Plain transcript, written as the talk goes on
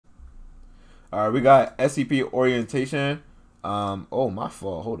All right, we got SCP orientation. Oh, my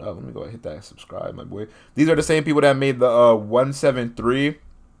fault. Hold up. Let me go ahead and hit that subscribe, my boy. These are the same people that made the 173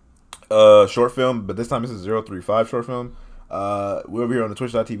 short film, but this time this is 035 short film. We're over here on the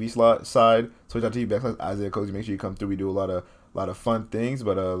Twitch.tv side, Twitch.tv/IsiahCozy. Make sure you come through. We do a lot of fun things,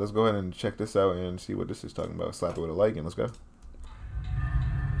 but let's go ahead and check this out and see what this is talking about. Slap it with a like and let's go.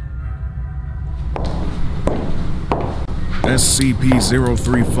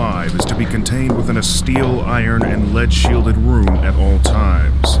 SCP-035 is to be contained within a steel, iron, and lead-shielded room at all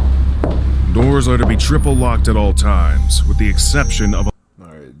times. Doors are to be triple locked at all times, with the exception of a...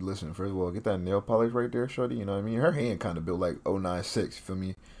 Alright, listen, first of all, get that nail polish right there, shorty, you know what I mean? Her hand kind of built like 096, feel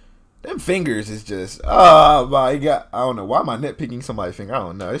me? Them fingers is just, oh my god, I don't know, why am I nitpicking somebody's finger? I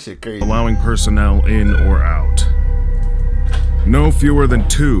don't know, this shit crazy. Allowing personnel in or out. No fewer than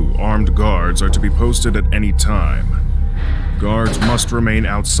 2 armed guards are to be posted at any time. Guards must remain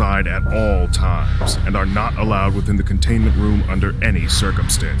outside at all times, and are not allowed within the containment room under any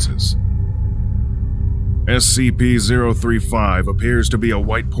circumstances. SCP-035 appears to be a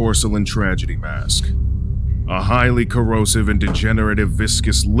white porcelain tragedy mask. A highly corrosive and degenerative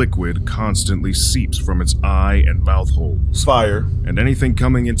viscous liquid constantly seeps from its eye and mouth holes. Fire. And anything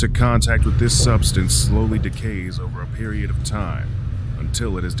coming into contact with this substance slowly decays over a period of time,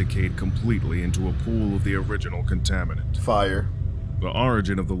 until it is decayed completely into a pool of the original contaminant. Fire. The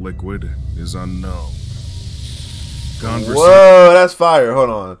origin of the liquid is unknown. Whoa, that's fire. Hold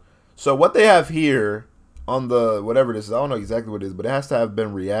on. So what they have here on the whatever this is, I don't know exactly what it is, but it has to have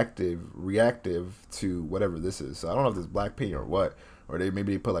been reactive to whatever this is. So I don't know if this is black paint or what, or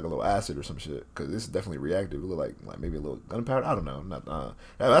maybe they put like a little acid or some shit, because this is definitely reactive. It look like maybe a little gunpowder. I don't know.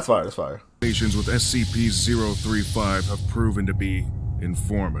 Yeah, that's fire. That's fire. Patients with SCP-035 have proven to be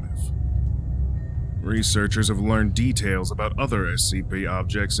informative. Researchers have learned details about other SCP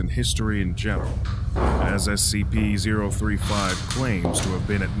objects and history in general, as SCP-035 claims to have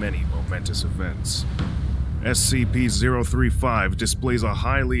been at many momentous events. SCP-035 displays a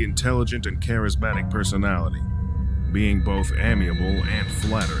highly intelligent and charismatic personality, being both amiable and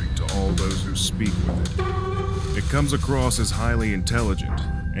flattering to all those who speak with it. It comes across as highly intelligent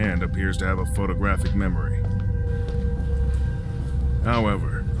and appears to have a photographic memory.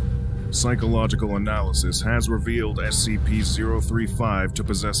 However, psychological analysis has revealed SCP-035 to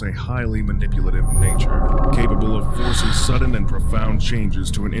possess a highly manipulative nature, capable of forcing sudden and profound changes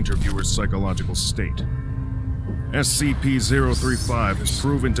to an interviewer's psychological state. SCP-035 has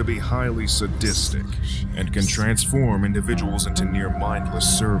proven to be highly sadistic, and can transform individuals into near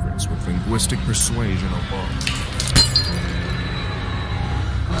mindless servants with linguistic persuasion alone.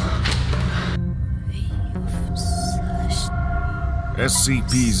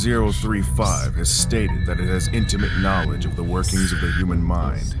 SCP-035 has stated that it has intimate knowledge of the workings of the human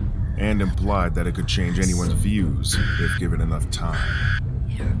mind, and implied that it could change anyone's views if given enough time.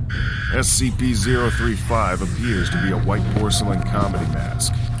 SCP-035 appears to be a white porcelain comedy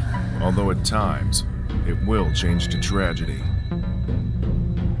mask, although at times, it will change to tragedy.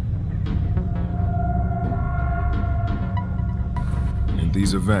 In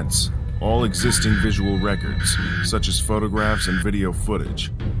these events, all existing visual records, such as photographs and video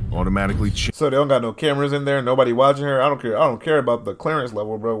footage, automatically change. So they don't got no cameras in there, nobody watching her. I don't care. I don't care about the clearance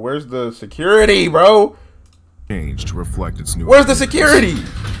level, bro. Where's the security, bro? Change to reflect its new. Where's the security?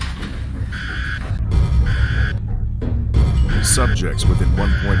 Subjects within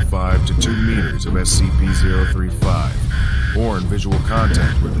 1.5 to 2 meters of SCP-035, or in visual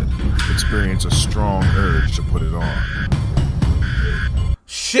contact with it, experience a strong urge to put it on.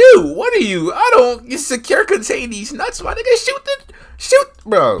 Shoot, what are you? I don't. You secure contain these nuts, my nigga. Shoot,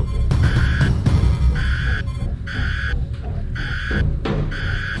 bro.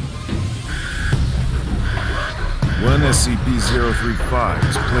 When SCP-035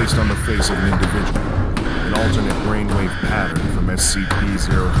 is placed on the face of an individual, an alternate brainwave pattern from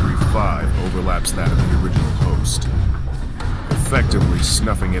SCP-035 overlaps that of the original host, effectively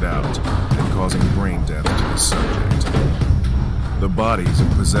snuffing it out and causing brain death to the subject. The bodies of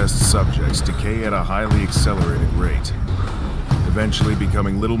possessed subjects decay at a highly accelerated rate, eventually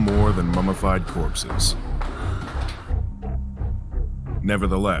becoming little more than mummified corpses.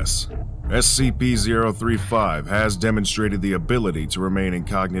 Nevertheless, SCP-035 has demonstrated the ability to remain in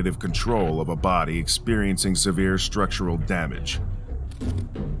cognitive control of a body experiencing severe structural damage,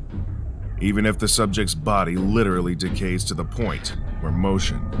 even if the subject's body literally decays to the point where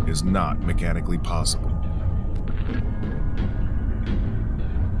motion is not mechanically possible.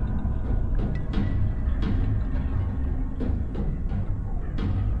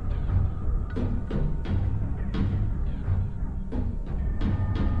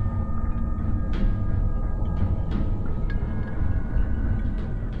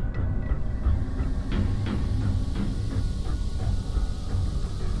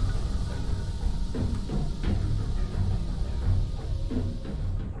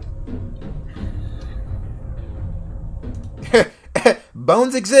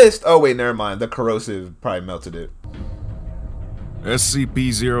 Bones exist. Oh wait, never mind. The corrosive probably melted it.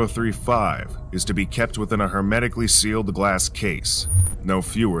 SCP-035 is to be kept within a hermetically sealed glass case, no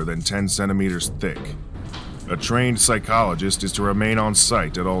fewer than 10 centimeters thick. A trained psychologist is to remain on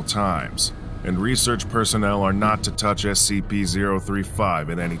site at all times, and research personnel are not to touch SCP-035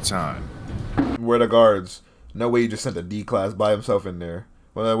 at any time. Where are the guards? No way you just sent a D-class by himself in there.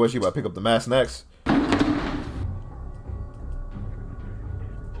 Well, what's she about to pick up the mask next?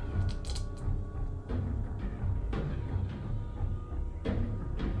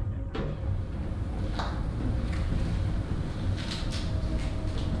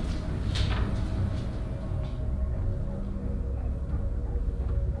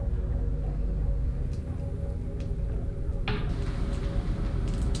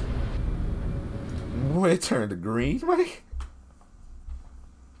 When it turned to green, Mike.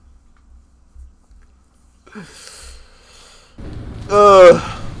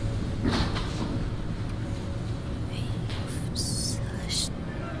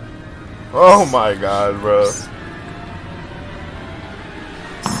 Oh my god, bro.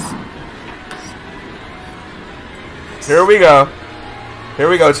 Here we go. Here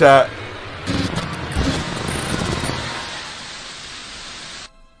we go, chat.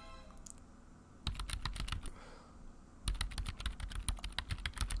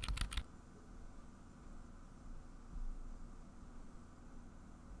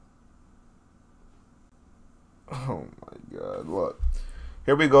 Oh my god, look.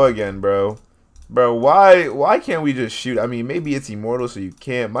 Here we go again, bro. Bro, why can't we just shoot? I mean, maybe it's immortal so you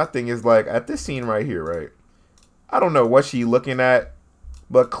can't. My thing is, like, at this scene right here, right? I don't know what she looking at,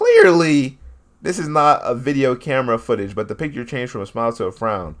 but clearly this is not a video camera footage, but the picture changed from a smile to a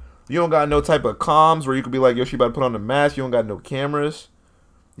frown. You don't got no type of comms where you could be like, yo, she about to put on the mask. You don't got no cameras.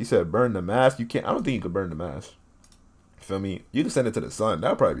 You said burn the mask. You can't. I don't think you could burn the mask. Feel me? You can send it to the sun.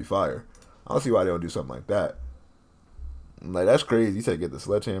 That'll probably be fire. I don't see why they don't do something like that. Like, that's crazy. You said get the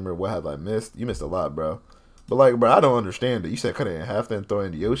sledgehammer. What have I missed? You missed a lot, bro. But, like, bro, I don't understand it. You said cut it in half, then throw it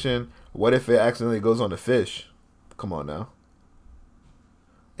in the ocean. What if it accidentally goes on the fish? Come on now.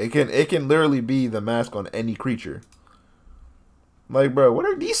 It can literally be the mask on any creature. Like, bro, what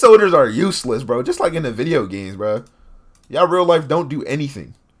are these soldiers are useless, bro. Just like in the video games, bro. Y'all real life don't do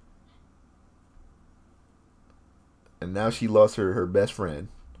anything. And now she lost her best friend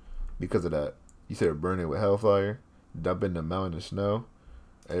because of that. You said burn it with hellfire. Dump in the mountain of snow.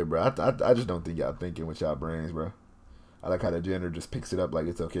 Hey, bro, I just don't think y'all thinking with y'all brains, bro. I like how the gender just picks it up like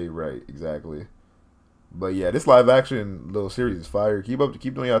it's okay, right? Exactly. But yeah, this live action little series is fire.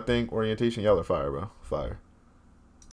 Keep doing y'all thing. Orientation, y'all are fire, bro. Fire.